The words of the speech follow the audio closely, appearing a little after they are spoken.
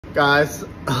Guys,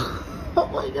 oh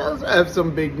my gosh, I have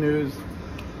some big news.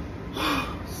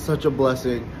 Such a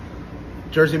blessing.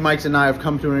 Jersey Mike's and I have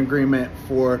come to an agreement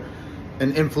for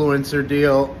an influencer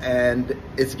deal, and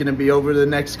it's gonna be over the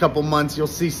next couple months. You'll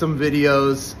see some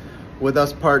videos with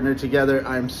us partnered together.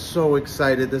 I'm so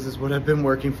excited. This is what I've been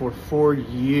working for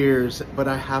years, but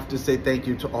I have to say thank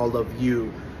you to all of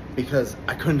you, because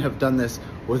I couldn't have done this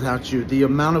without you. The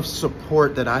amount of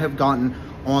support that I have gotten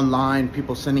online,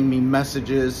 people sending me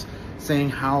messages saying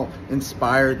how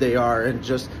inspired they are and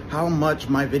just how much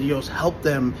my videos help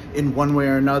them in one way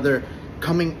or another,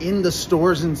 coming in the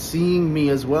stores and seeing me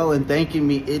as well and thanking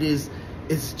me.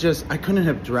 It's just, I couldn't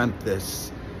have dreamt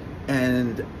this.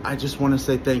 And I just want to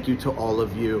say thank you to all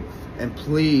of you, and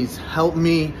please help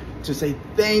me to say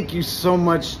thank you so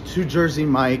much to Jersey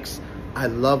Mike's. I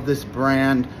love this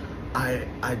brand.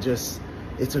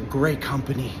 It's a great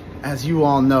company. As you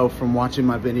all know from watching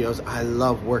my videos, I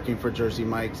love working for Jersey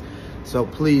Mike's. So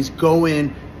please go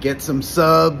in, get some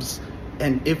subs.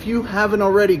 And if you haven't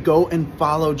already, go and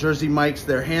follow Jersey Mike's,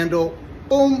 their handle,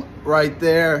 boom, right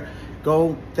there.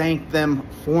 Go thank them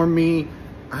for me.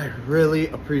 I really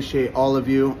appreciate all of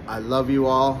you. I love you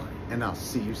all, and I'll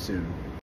see you soon.